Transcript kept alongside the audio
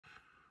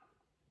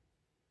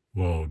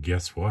Well,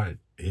 guess what?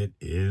 It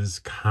is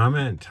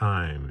comment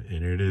time,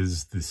 and it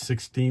is the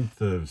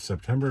 16th of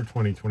September,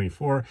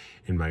 2024,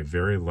 in my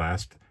very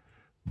last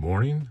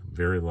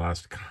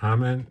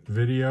comment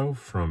video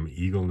from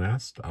Eagle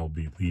Nest. I'll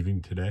be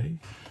leaving today.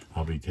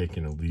 I'll be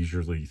taking a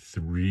leisurely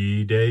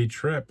 3-day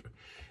trip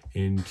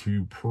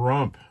into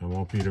Pahrump. I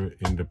won't be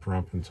into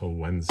Pahrump until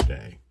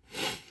Wednesday.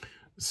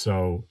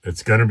 So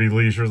it's going to be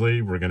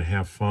leisurely. We're going to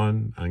have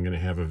fun. I'm going to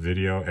have a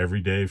video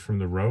every day from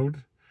the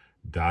road.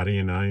 Dottie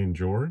and I and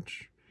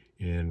George,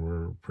 and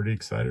we're pretty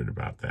excited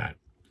about that.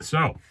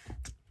 So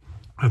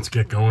let's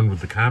get going with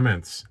the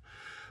comments.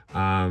 Did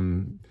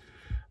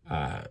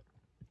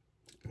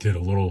a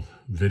little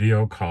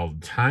video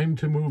called Time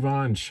to Move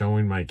On,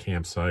 showing my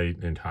campsite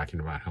and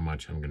talking about how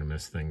much I'm going to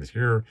miss things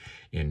here.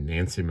 And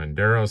Nancy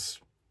Menderos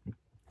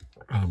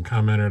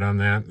commented on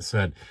that and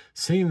said,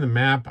 seeing the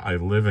map, I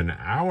live an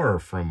hour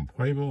from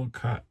Pueblo,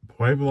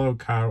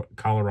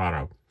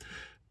 Colorado.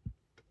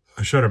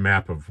 I showed a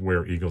map of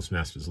where Eagle's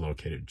Nest is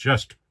located,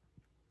 just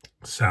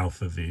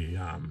south of the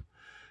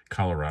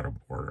Colorado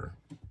border.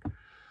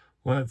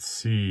 Let's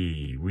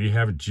see. We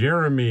have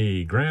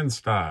Jeremy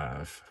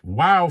Grandstaff.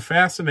 Wow,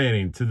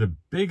 fascinating. To the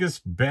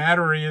biggest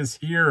battery is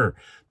here.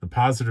 The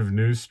positive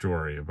news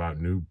story about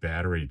new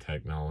battery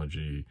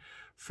technology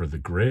for the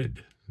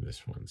grid.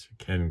 This one's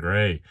Ken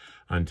Gray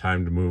on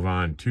Time to Move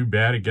On. Too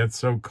bad it gets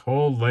so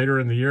cold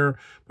later in the year,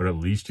 but at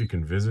least you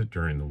can visit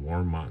during the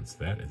warm months.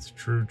 That is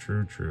true,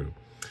 true, true.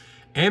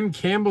 M.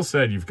 Campbell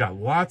said, you've got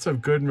lots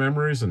of good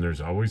memories and there's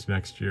always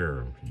next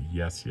year.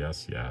 Yes,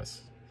 yes,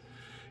 yes.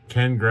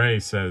 Ken Gray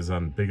says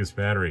on Biggest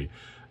Battery,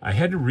 I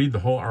had to read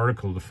the whole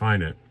article to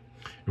find it.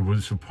 It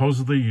would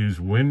supposedly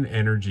use wind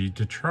energy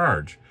to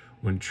charge.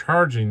 When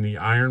charging, the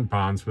iron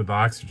bonds with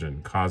oxygen,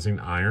 causing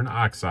iron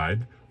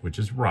oxide, which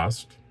is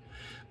rust.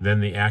 Then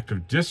the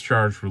active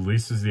discharge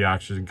releases the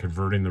oxygen,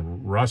 converting the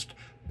rust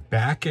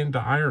back into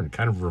iron,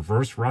 kind of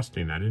reverse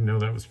rusting. I didn't know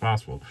that was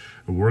possible.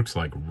 It works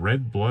like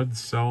red blood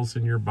cells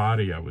in your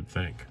body, I would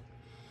think.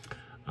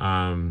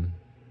 Don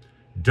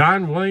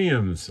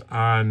Williams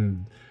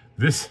on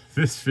this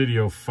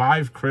video,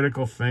 5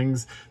 critical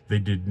things they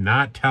did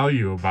not tell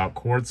you about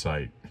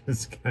quartzite.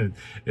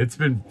 It's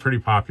been pretty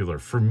popular.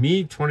 For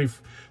me,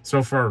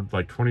 so far,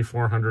 like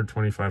 2,400,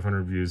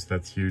 2,500 views.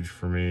 That's huge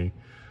for me.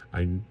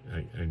 I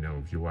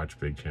know if you watch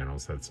big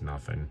channels, that's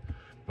nothing.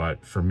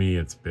 But for me,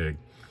 it's big.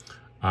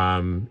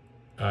 Don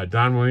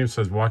Williams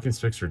says, walking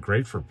sticks are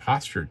great for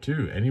posture,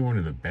 too. Anyone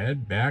in the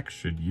bad back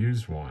should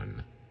use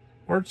one.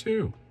 Or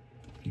 2.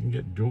 You can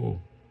get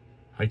dual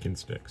hiking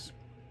sticks.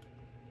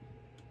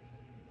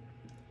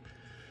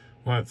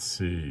 Let's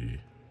see.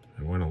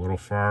 I went a little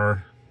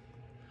far.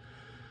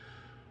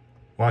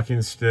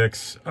 Walking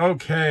sticks.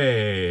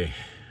 Okay.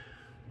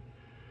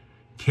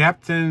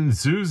 Captain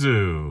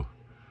Zuzu.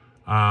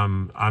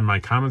 On my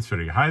comments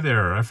video. Hi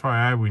there.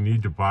 FYI, we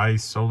need to buy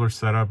solar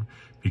setup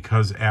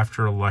because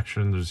after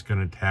election, there's going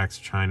to tax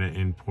China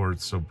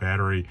imports. So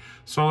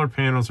solar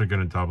panels are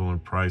going to double in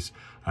price.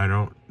 I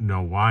don't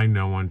know why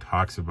no one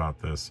talks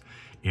about this.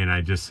 And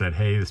I just said,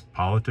 hey, this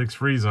politics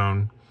free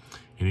zone.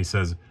 And he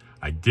says,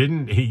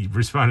 he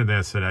responded to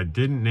that, said, I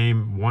didn't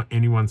name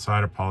any one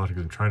side of politics.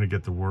 I'm trying to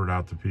get the word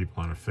out to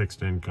people on a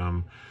fixed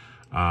income.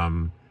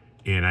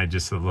 And I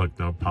just said, look,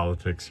 no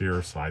politics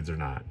here, slides or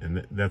not.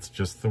 And that's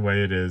just the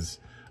way it is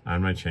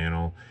on my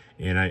channel.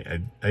 And I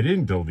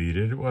didn't delete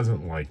it. It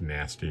wasn't like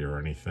nasty or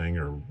anything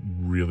or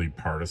really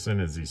partisan,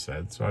 as he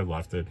said. So I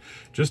left it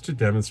just to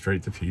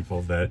demonstrate to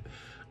people that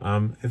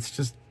it's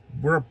just,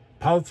 we're a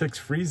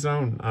politics-free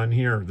zone on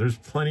here. There's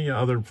plenty of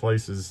other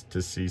places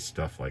to see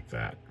stuff like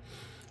that.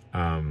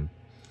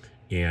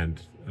 You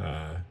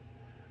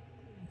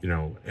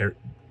know,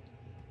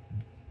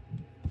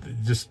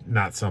 just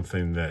not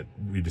something that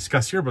we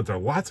discuss here, but there are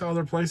lots of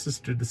other places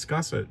to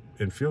discuss it,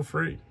 and feel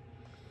free.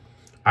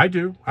 I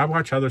do. I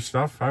watch other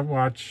stuff. I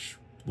watch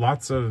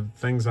lots of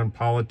things on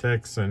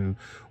politics and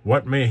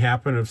what may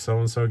happen if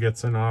so-and-so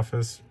gets in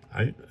office.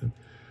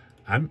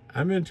 I'm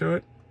into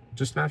it,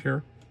 just not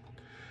here.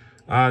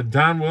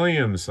 Don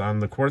Williams on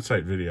the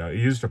quartzite video. I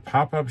used a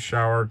pop-up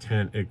shower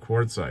tent at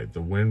quartzite.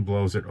 The wind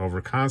blows it over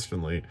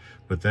constantly,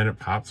 but then it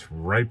pops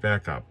right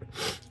back up.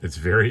 It's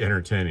very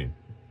entertaining.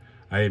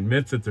 I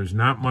admit that there's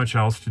not much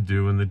else to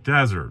do in the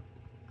desert.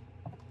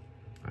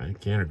 I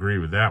can't agree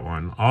with that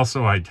one.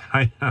 Also, I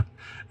tied up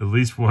at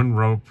least one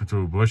rope to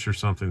a bush or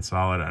something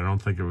solid. I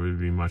don't think it would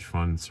be much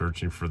fun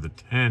searching for the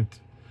tent.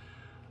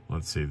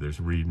 Let's see,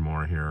 there's read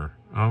more here.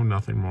 Oh,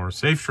 nothing more.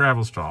 Safe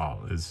travels to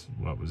all is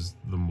what was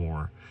the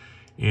more.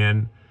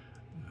 And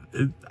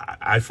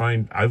I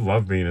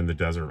love being in the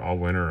desert all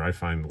winter. I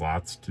find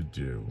lots to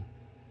do.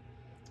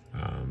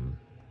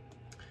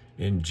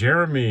 And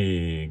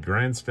Jeremy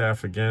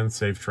Grandstaff again,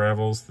 safe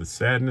travels. The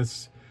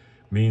sadness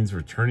means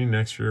returning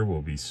next year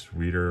will be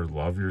sweeter.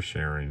 Love your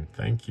sharing.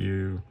 Thank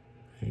you.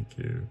 Thank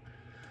you.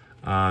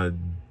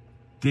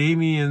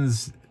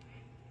 Damien's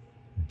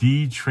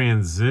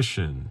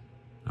detransition.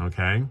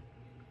 Okay.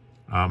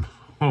 I'm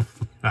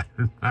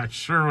not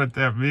sure what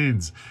that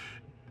means.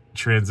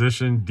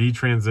 transition,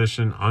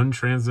 detransition,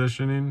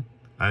 untransitioning.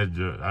 I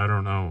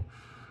don't know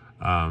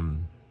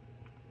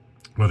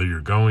whether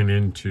you're going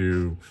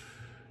into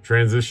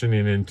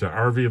transitioning into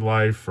RV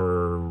life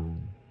or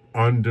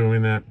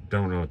undoing that.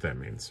 Don't know what that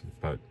means,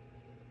 but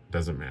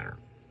doesn't matter.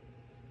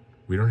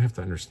 We don't have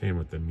to understand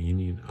what the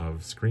meaning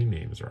of screen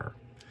names are.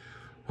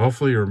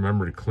 Hopefully you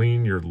remember to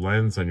clean your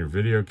lens on your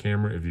video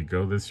camera. If you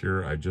go this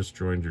year, I just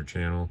joined your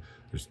channel.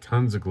 There's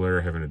tons of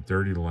glare having a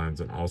dirty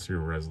lens, and also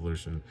your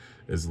resolution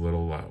is a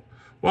little low.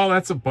 Well,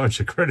 that's a bunch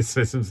of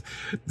criticisms.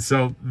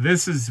 So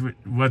this is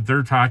what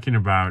they're talking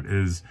about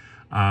is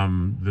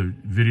the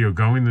video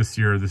going this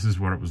year. This is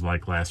what it was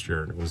like last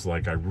year. And it was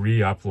like I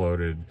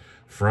re-uploaded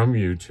from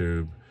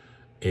YouTube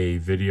a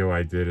video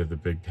I did at the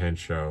Big Tent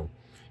Show.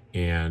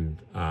 And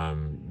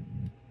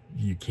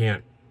you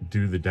can't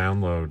do the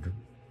download,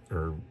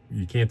 or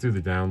you can't do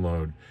the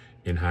download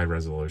in high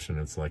resolution.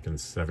 It's like in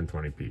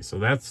 720p. So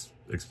that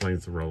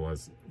explains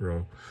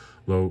the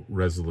low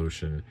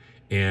resolution.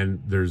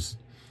 And there's,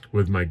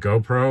 with my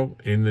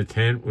GoPro in the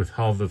tent with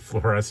all the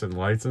fluorescent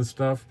lights and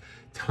stuff,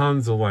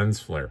 tons of lens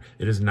flare.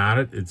 It's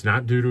not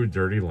due to a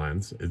dirty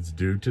lens. It's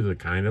due to the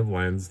kind of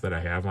lens that I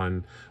have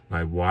on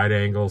my wide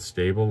angle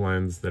stable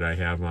lens that I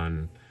have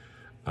on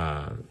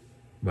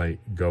my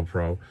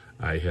GoPro.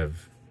 I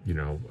have, you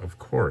know, of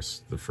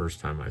course, the first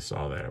time I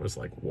saw that, I was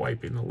like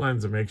wiping the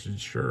lens and making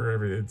sure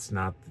everything,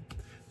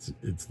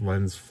 it's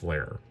lens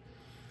flare.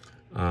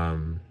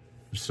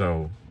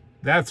 So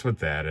that's what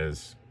that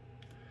is.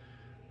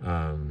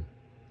 You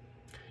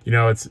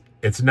know, it's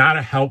not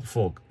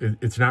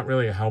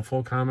really a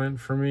helpful comment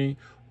for me,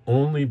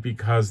 only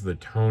because the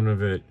tone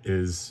of it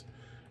is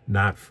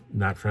not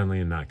friendly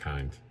and not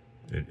kind.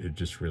 It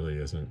just really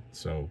isn't.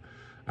 So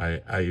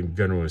I'm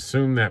going to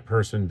assume that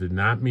person did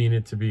not mean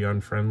it to be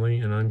unfriendly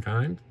and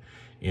unkind.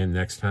 And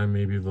next time,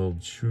 maybe they'll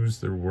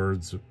choose their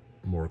words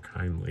more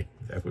kindly.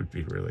 That would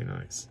be really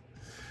nice.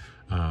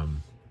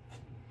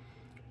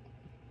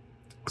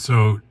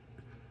 So,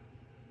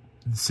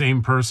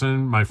 same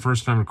person, my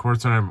first time in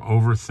court, I'm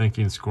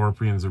overthinking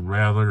scorpions and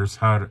rattlers.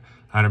 How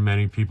do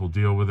many people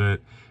deal with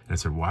it? And I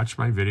said, watch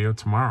my video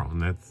tomorrow.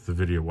 And that's the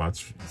video.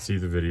 See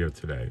the video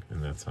today.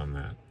 And that's on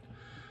that.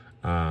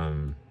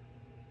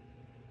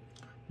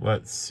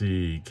 Let's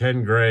see.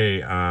 Ken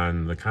Gray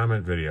on the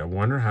comment video. I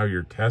wonder how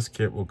your test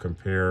kit will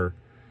compare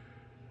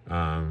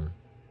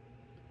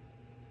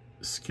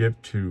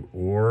skip to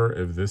or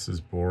if this is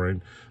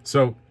boring.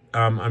 So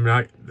I'm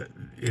not,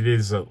 it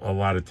is a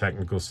lot of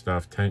technical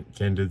stuff.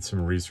 Ken did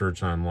some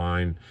research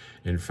online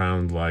and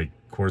found like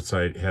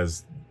Quartzsite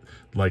has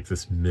like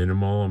this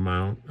minimal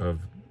amount of,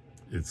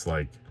 it's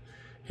like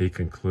he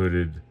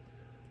concluded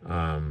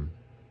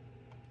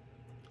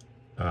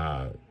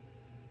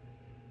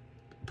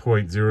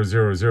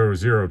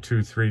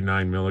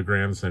 0.0000239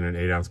 milligrams in an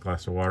 8-ounce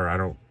glass of water. I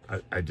don't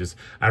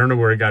know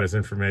where he got his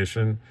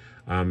information.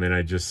 And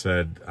I just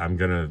said, I'm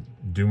going to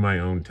do my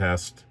own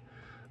test.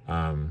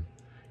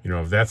 You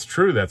know, if that's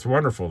true, that's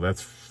wonderful.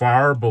 That's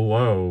far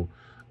below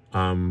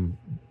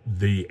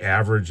the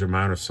average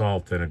amount of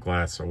salt in a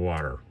glass of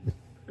water,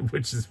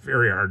 which is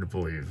very hard to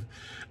believe.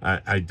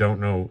 I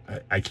don't know.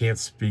 I can't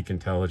speak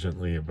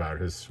intelligently about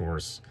his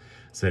source.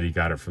 Said he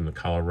got it from the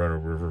Colorado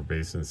River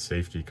Basin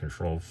Safety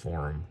Control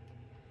Forum.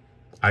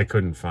 I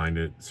couldn't find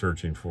it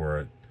searching for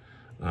it.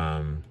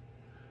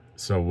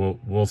 So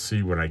we'll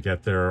see when I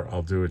get there.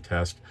 I'll do a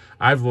test.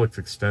 I've looked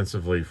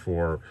extensively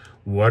for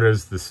what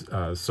is this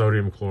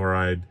sodium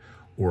chloride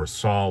or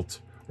salt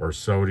or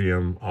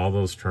sodium, all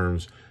those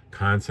terms,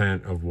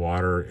 content of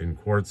water in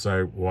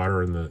quartzite,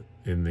 water in the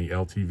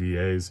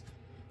LTVAs,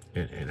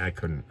 and I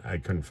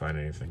couldn't find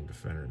anything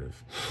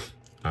definitive.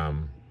 I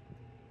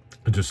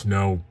just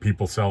know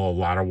people sell a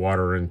lot of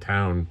water in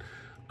town,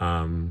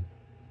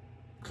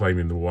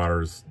 claiming the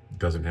water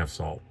doesn't have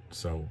salt.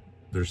 So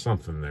there's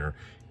something there.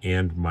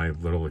 And my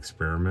little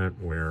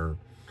experiment where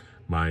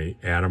my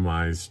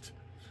atomized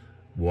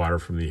water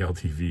from the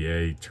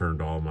LTVA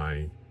turned all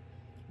my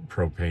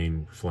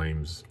propane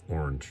flames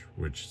orange,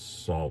 which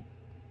salt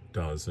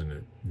does. And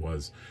it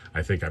was,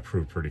 I think I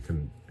proved pretty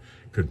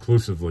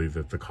conclusively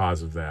that the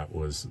cause of that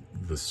was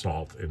the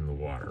salt in the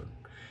water.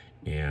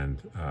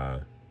 And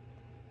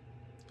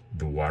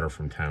the water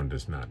from town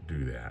does not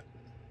do that.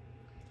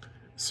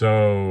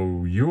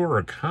 So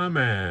your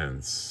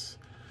comments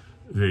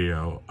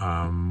video.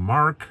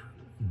 Mark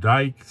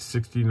Dyke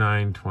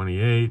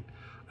 6928.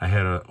 I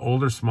had an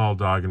older small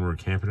dog and we were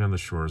camping on the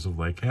shores of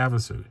Lake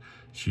Havasu.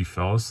 She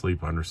fell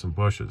asleep under some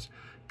bushes.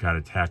 Got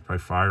attacked by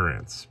fire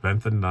ants.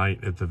 Spent the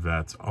night at the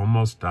vet's.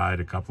 Almost died.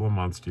 A couple of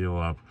months to heal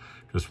up.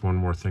 Just one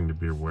more thing to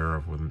be aware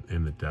of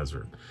in the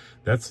desert.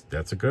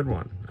 That's a good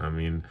one. I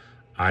mean,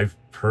 I've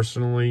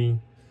personally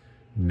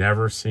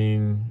never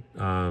seen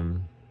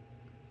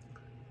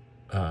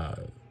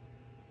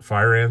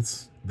fire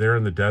ants there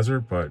in the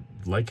desert, but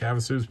Lake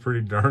Havasu is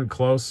pretty darn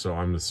close, so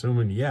I'm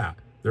assuming, yeah,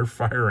 they're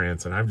fire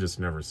ants, and I've just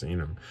never seen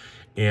them.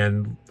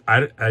 And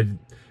I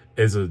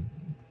as a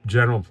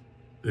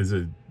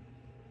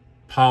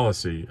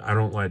policy, I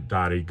don't let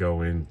Dottie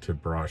go into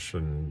brush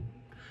and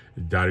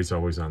Dottie's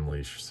always on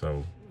leash,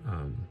 so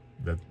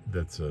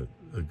that's a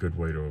good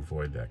way to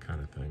avoid that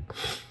kind of thing.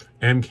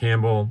 M.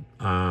 Campbell,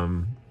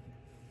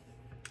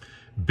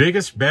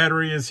 biggest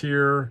battery is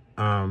here.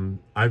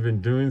 I've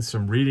been doing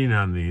some reading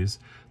on these.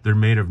 They're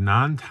made of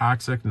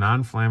non-toxic,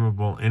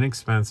 non-flammable,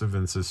 inexpensive,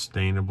 and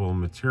sustainable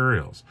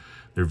materials.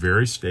 They're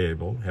very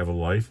stable, have a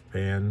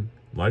lifespan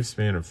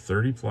of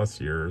 30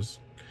 plus years,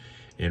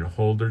 and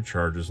hold their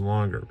charges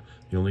longer.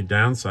 The only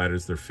downside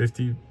is they're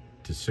 50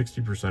 to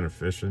 60%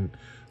 efficient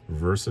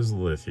versus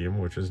lithium,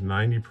 which is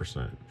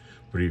 90%.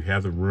 But if you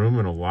have the room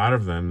and a lot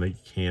of them, they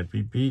can't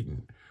be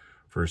beaten.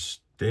 For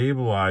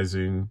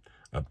stabilizing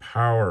a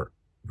power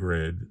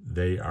grid,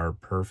 they are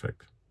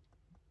perfect.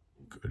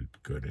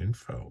 Good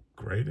info.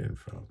 Great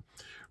info.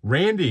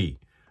 Randy,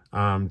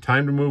 time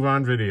to move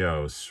on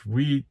video.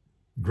 Great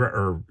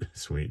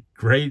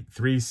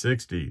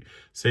 360.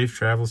 Safe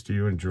travels to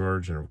you and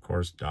George, and of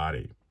course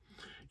Dottie.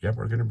 Yep,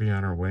 we're going to be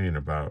on our way in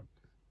about,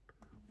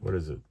 what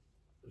is it?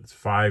 It's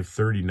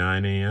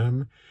 5:39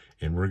 a.m.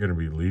 and we're going to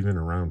be leaving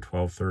around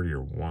 12:30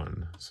 or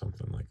 1,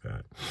 something like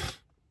that.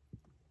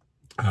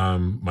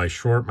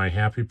 My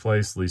happy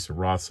place. Lisa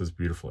Roth says,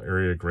 beautiful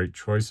area. Great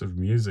choice of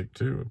music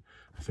too.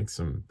 I think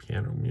some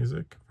piano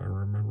music, if I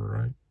remember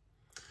right.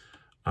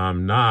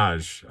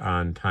 Naj,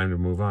 on time to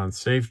move on.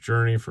 Safe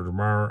journey for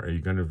tomorrow. Are you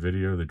going to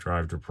video the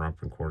drive to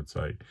Pahrump and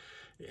Quartzsite?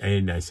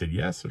 And I said,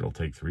 yes, it'll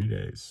take 3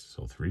 days.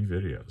 So 3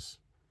 videos.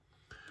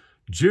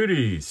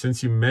 Judy,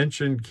 since you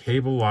mentioned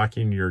cable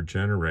locking your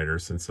generator,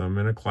 since I'm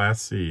in a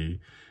Class C,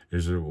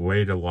 there's a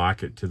way to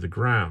lock it to the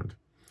ground.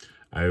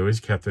 I always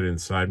kept it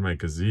inside my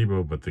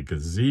gazebo, but the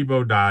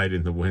gazebo died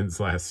in the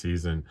winds last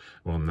season.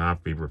 Will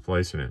not be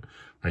replacing it.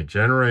 My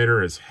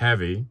generator is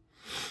heavy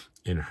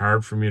and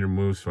hard for me to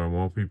move, so I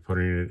won't be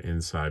putting it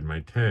inside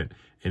my tent.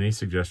 Any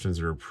suggestions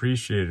are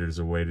appreciated as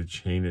a way to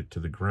chain it to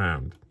the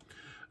ground.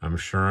 I'm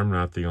sure I'm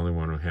not the only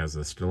one who has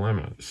this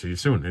dilemma. See you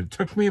soon. It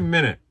took me a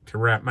minute to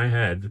wrap my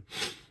head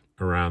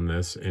around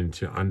this and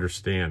to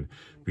understand,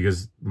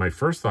 because my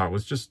first thought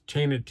was just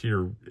chain it to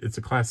your, it's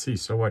a Class C,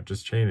 so what?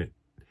 Just chain it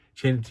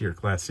to your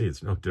Class C.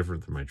 It's no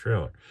different than my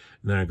trailer.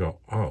 And then I go,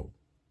 oh,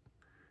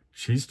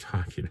 she's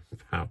talking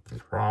about the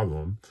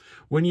problem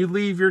when you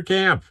leave your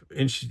camp.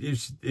 And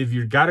if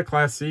you've got a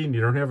Class C and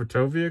you don't have a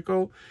tow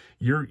vehicle,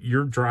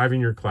 you're driving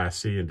your Class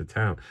C into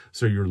town.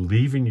 So you're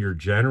leaving your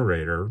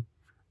generator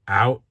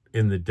out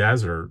in the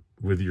desert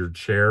with your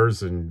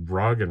chairs and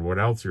rug and what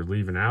else you're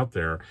leaving out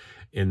there.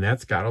 And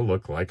that's got to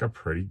look like a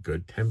pretty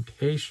good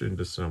temptation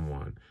to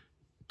someone.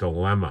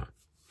 Dilemma.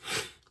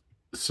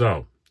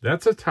 So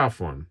that's a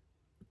tough one.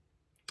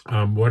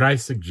 What I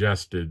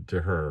suggested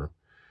to her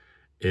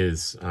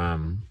is,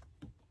 and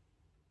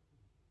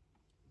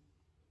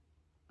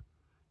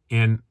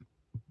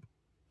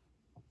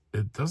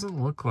it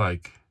doesn't look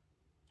like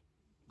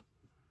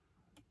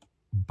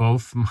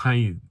both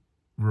my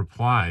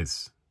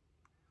replies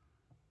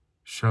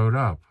showed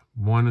up.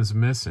 One is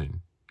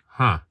missing.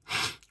 Huh.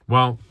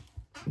 Well,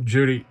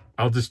 Judy,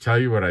 I'll just tell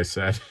you what I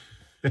said.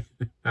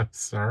 I'm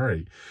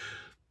sorry.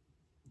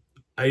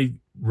 I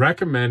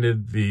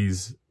recommended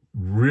these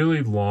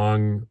really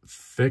long,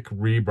 thick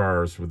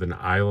rebars with an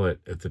eyelet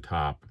at the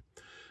top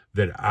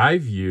that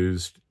I've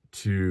used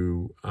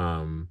to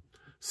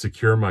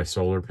secure my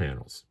solar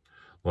panels.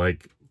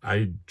 Like,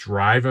 I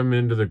drive them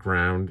into the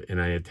ground and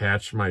I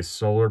attach my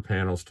solar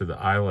panels to the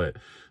eyelet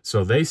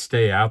so they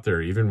stay out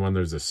there even when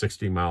there's a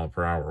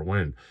 60-mile-per-hour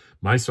wind.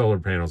 My solar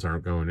panels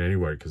aren't going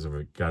anywhere because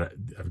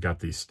I've got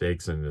these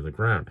stakes into the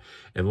ground.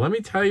 And let me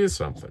tell you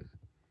something.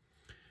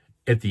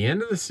 At the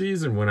end of the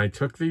season, when I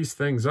took these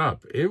things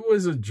up, it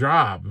was a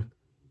job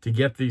to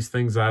get these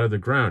things out of the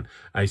ground.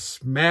 I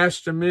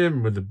smashed them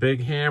in with a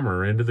big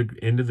hammer into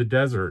the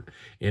desert,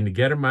 and to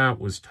get them out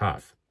was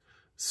tough.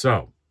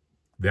 So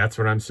that's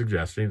what I'm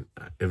suggesting.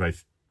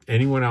 If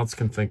anyone else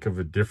can think of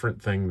a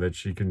different thing that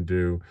she can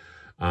do,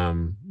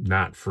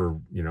 not for,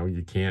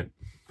 you can't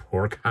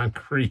pour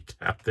concrete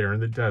out there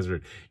in the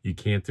desert. You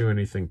can't do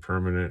anything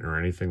permanent or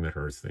anything that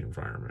hurts the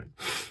environment.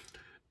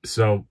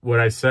 So what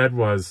I said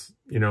was,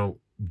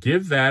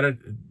 give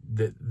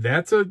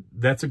that's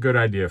a good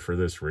idea for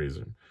this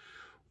reason.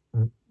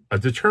 A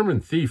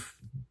determined thief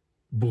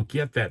will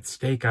get that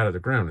stake out of the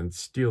ground and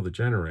steal the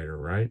generator,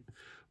 right?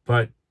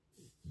 But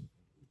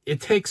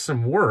it takes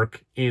some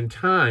work and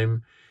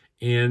time,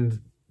 and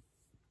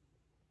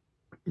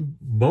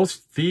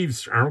most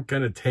thieves aren't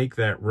going to take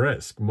that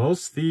risk.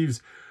 Most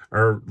thieves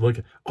are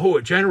looking, oh,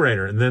 a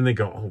generator, and then they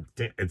go, oh,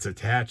 damn, it's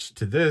attached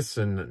to this,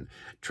 and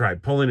try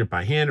pulling it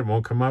by hand, it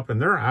won't come up, and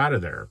they're out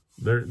of there.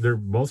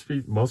 Most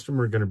of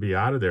them are going to be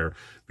out of there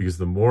because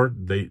the more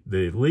they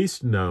at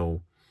least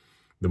know,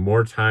 the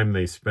more time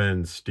they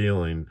spend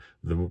stealing,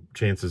 the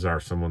chances are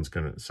someone's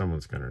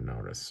gonna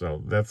notice.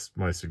 So that's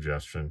my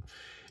suggestion.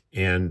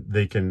 And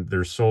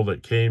they're sold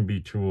at K&B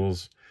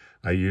Tools.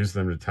 I use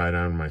them to tie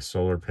down my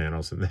solar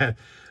panels, and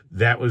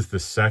that was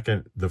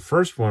the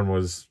first one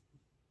was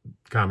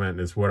comment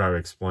is what I've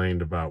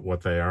explained about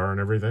what they are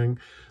and everything.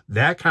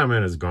 That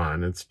comment is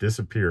gone. It's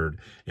disappeared.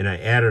 And I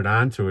added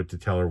on to it to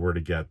tell her where to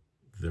get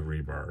the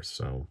rebar.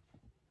 So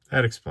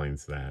that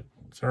explains that.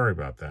 Sorry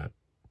about that.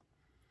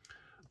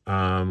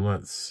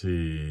 Let's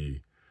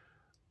see.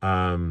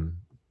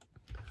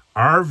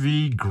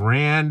 RV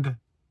Grand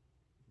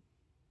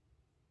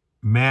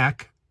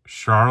Mac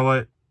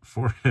Charlotte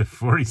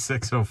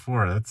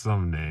 4604. That's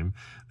some name.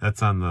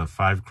 That's on the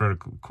 5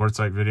 critical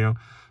quartzite video.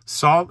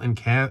 Salt and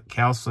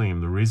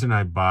calcium. The reason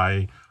I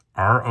buy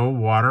RO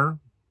water,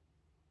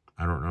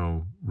 I don't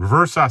know,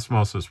 reverse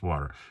osmosis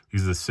water,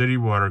 because the city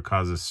water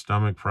causes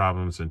stomach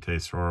problems and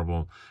tastes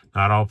horrible.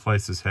 Not all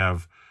places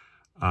have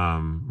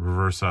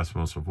reverse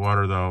osmosis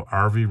water, though.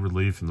 RV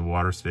Relief and the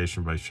water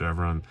station by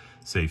Chevron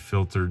say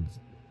filtered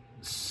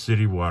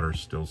city water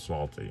still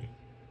salty.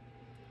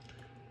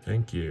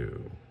 Thank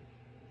you.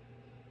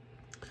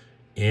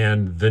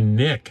 And the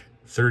Nick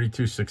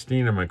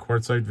 3216 on my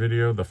quartzite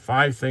video, the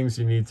 5 things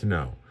you need to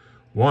know.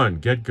 1,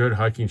 get good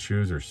hiking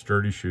shoes or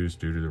sturdy shoes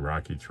due to the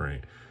rocky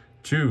terrain.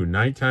 2,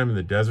 nighttime in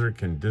the desert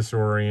can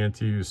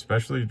disorient you,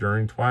 especially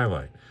during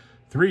twilight.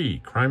 3,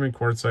 crime in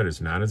quartzite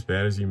is not as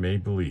bad as you may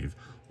believe.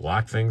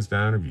 Lock things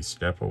down if you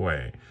step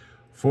away.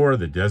 4,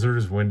 the desert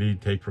is windy.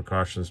 Take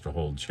precautions to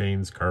hold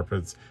chains,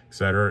 carpets,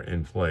 etc.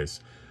 in place.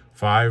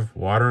 5,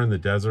 water in the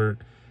desert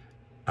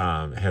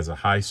has a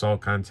high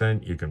salt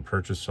content. You can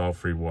purchase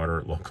salt-free water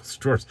at local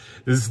stores.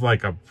 This is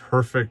like a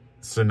perfect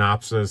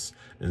synopsis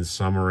and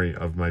summary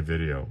of my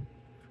video.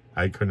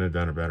 I couldn't have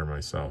done it better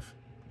myself.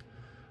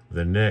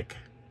 The Nick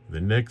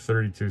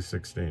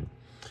 3216.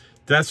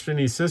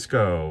 Destiny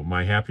Cisco,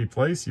 my happy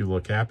place. You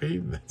look happy.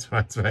 That's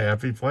why it's my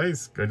happy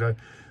place. Good.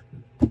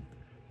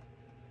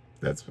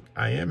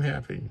 I am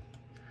happy.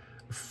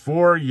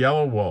 4,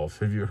 Yellow Wolf.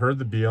 Have you heard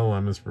the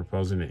BLM is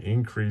proposing to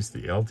increase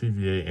the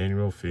LTVA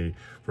annual fee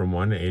from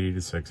 $180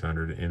 to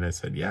 $600? And I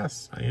said,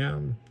 yes, I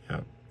am.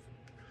 Yep.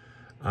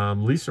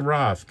 Lisa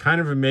Roth, kind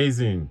of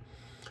amazing.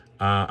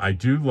 I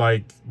do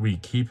like we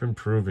keep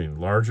improving.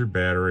 Larger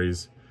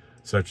batteries,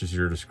 such as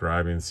you're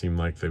describing, seem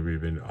like they would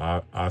have been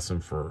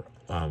awesome for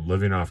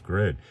living off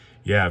grid.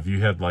 Yeah, if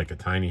you had like a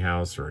tiny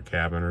house or a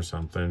cabin or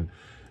something,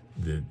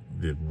 the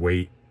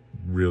weight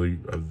really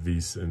of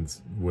these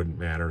things wouldn't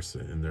matter,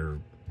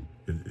 and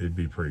it'd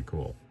be pretty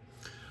cool.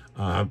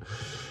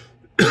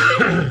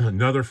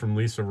 Another from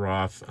Lisa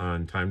Roth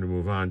on Time to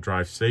Move On.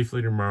 Drive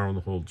safely tomorrow on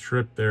the whole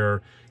trip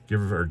there.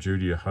 Give our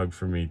Judy a hug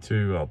for me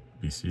too. I'll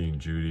be seeing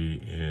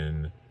Judy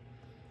in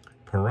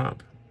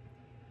Pahrump.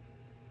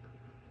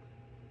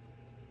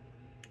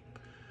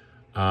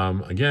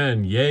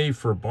 Again, yay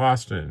for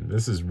Boston.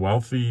 This is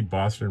wealthy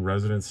Boston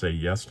residents say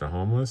yes to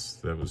homeless.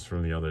 That was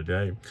from the other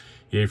day.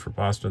 Yay for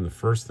Boston. The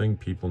first thing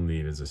people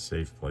need is a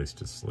safe place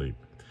to sleep.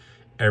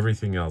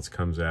 Everything else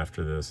comes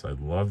after this. I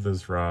love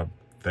this, Rob.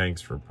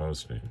 Thanks for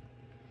posting.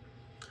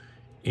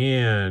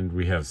 And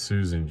we have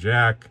Susan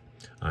Jack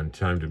on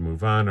Time to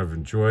Move On. I've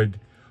enjoyed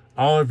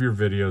all of your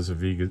videos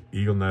of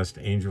Eagle Nest,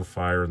 Angel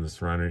Fire, and the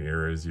surrounding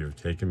areas. You have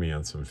taken me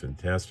on some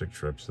fantastic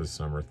trips this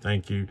summer.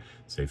 Thank you.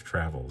 Safe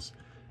travels.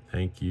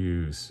 Thank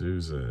you,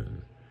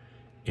 Susan.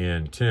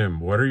 And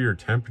Tim, what are your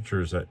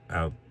temperatures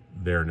out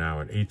there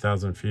now at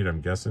 8,000 feet?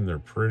 I'm guessing they're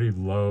pretty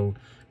low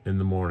in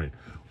the morning.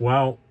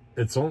 Well,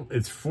 it's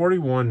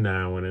 41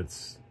 now, and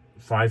it's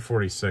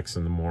 5:46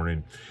 in the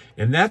morning.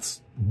 And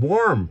that's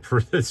warm for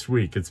this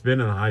week. It's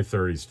been in the high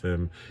 30s,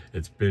 Tim.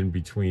 It's been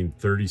between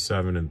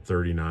 37 and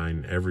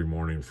 39 every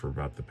morning for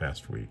about the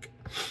past week.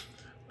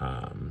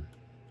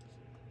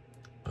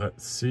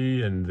 Let's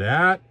see, and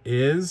that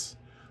is...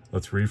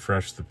 Let's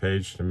refresh the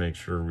page to make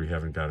sure we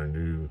haven't got a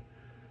new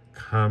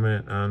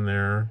comment on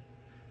there.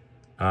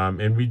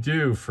 And we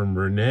do, from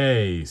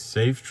Renee,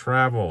 safe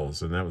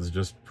travels. And that was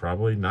just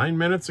probably 9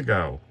 minutes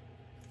ago.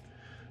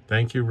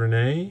 Thank you,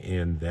 Renee.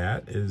 And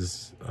that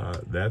is,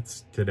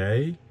 that's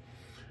today.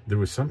 There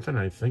was something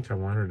I think I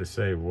wanted to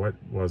say. What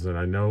was it?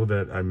 I know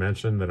that I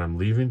mentioned that I'm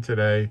leaving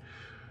today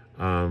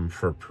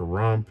for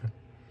Pahrump.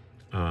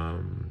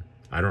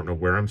 I don't know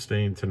where I'm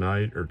staying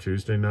tonight or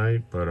Tuesday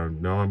night, but I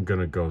know I'm going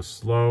to go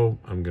slow.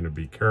 I'm going to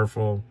be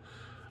careful.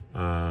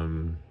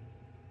 I'm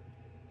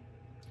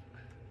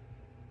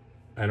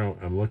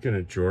looking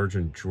at George,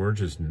 and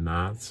George is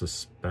not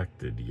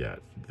suspected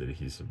yet that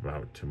he's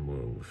about to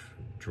move.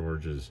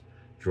 George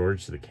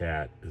the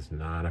cat is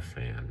not a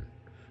fan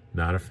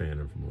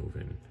of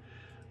moving.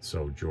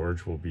 So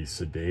George will be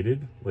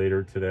sedated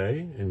later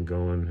today and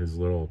go in his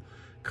little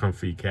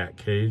comfy cat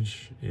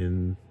cage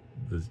in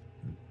the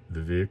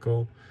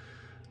vehicle.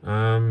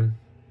 Well,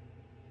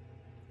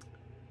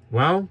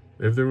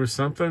 if there was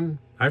something,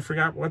 I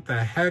forgot what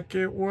the heck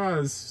it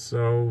was.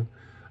 So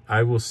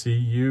I will see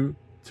you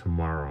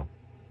tomorrow.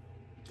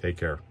 Take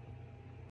care.